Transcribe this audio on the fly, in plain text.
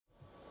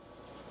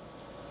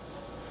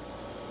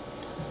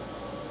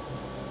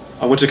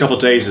I went a couple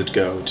days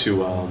ago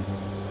to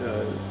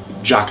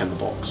Jack in the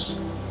Box.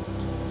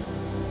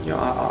 You know,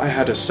 I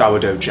had a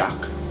sourdough jack,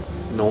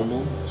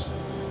 normal,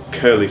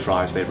 curly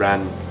fries, they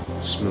ran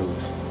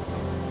smooth,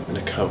 and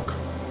a Coke,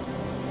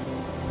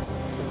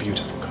 a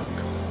beautiful Coke.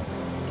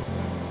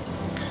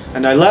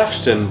 And I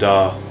left, and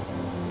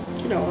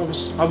you know,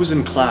 I was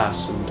in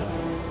class, and you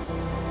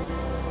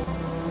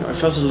know, I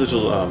felt a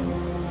little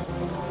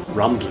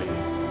rumbly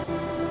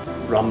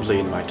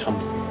in my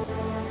tumbly.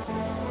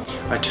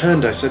 I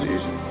turned, I said,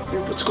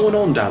 "What's going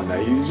on down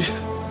there? You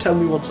tell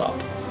me what's up."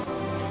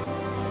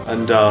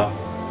 And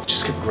he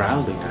just kept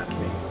growling at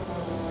me.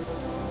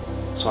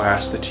 So I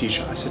asked the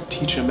teacher, I said,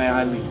 "Teacher, may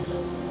I leave?"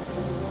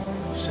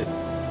 He said,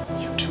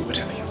 "You do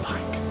whatever you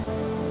like."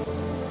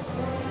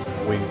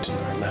 I winked and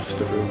I left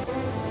the room.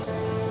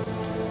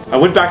 I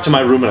went back to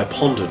my room and I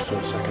pondered for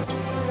a second.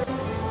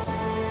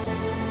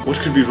 What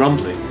could be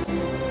rumbling?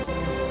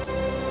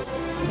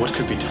 What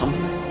could be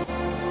tumbling?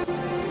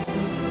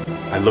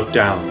 I looked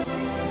down,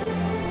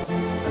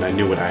 and I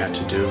knew what I had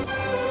to do.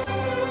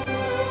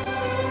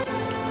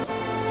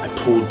 I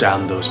pulled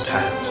down those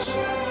pants.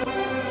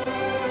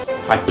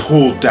 I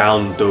pulled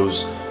down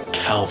those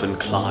Calvin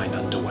Klein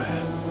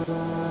underwear,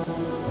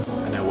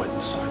 and I went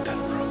inside that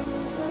room.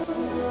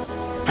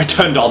 I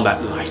turned on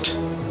that light.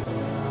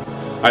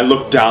 I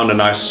looked down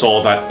and I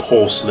saw that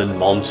porcelain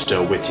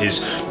monster with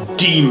his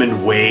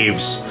demon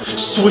waves,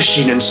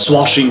 swishing and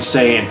swashing,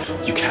 saying,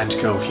 "You can't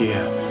go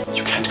here.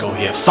 You can't go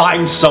here.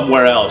 Find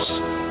somewhere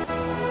else."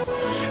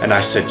 And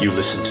I said, "You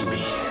listen to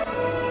me.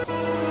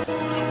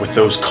 With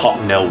those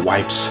cottonelle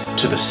wipes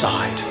to the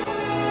side,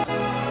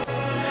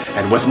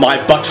 and with my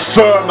butt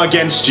firm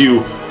against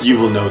you, you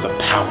will know the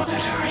power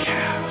that I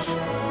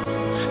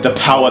have. The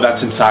power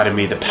that's inside of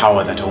me, the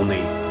power that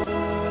only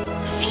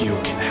the few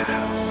can have.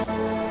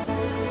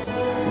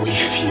 We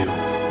few.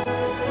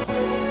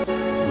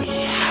 We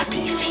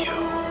happy few."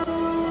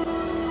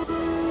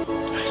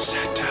 I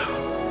sat down,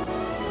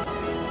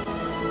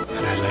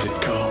 and I let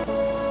it go.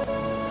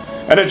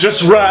 And it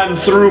just ran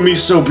through me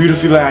so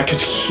beautifully I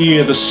could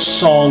hear the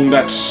song,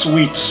 that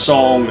sweet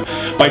song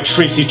by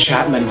Tracy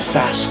Chapman,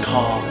 "Fast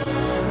Car."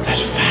 That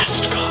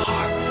fast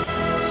car.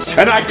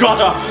 And I got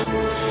up,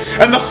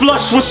 and the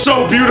flush was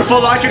so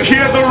beautiful I could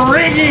hear the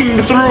ringing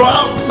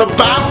throughout the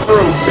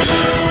bathroom.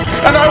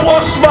 And I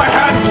washed my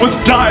hands with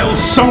Dial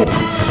soap.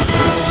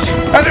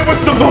 And it was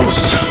the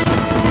most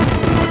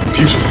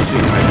beautiful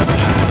thing I ever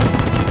had.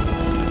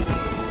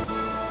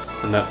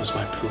 And that was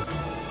my poop.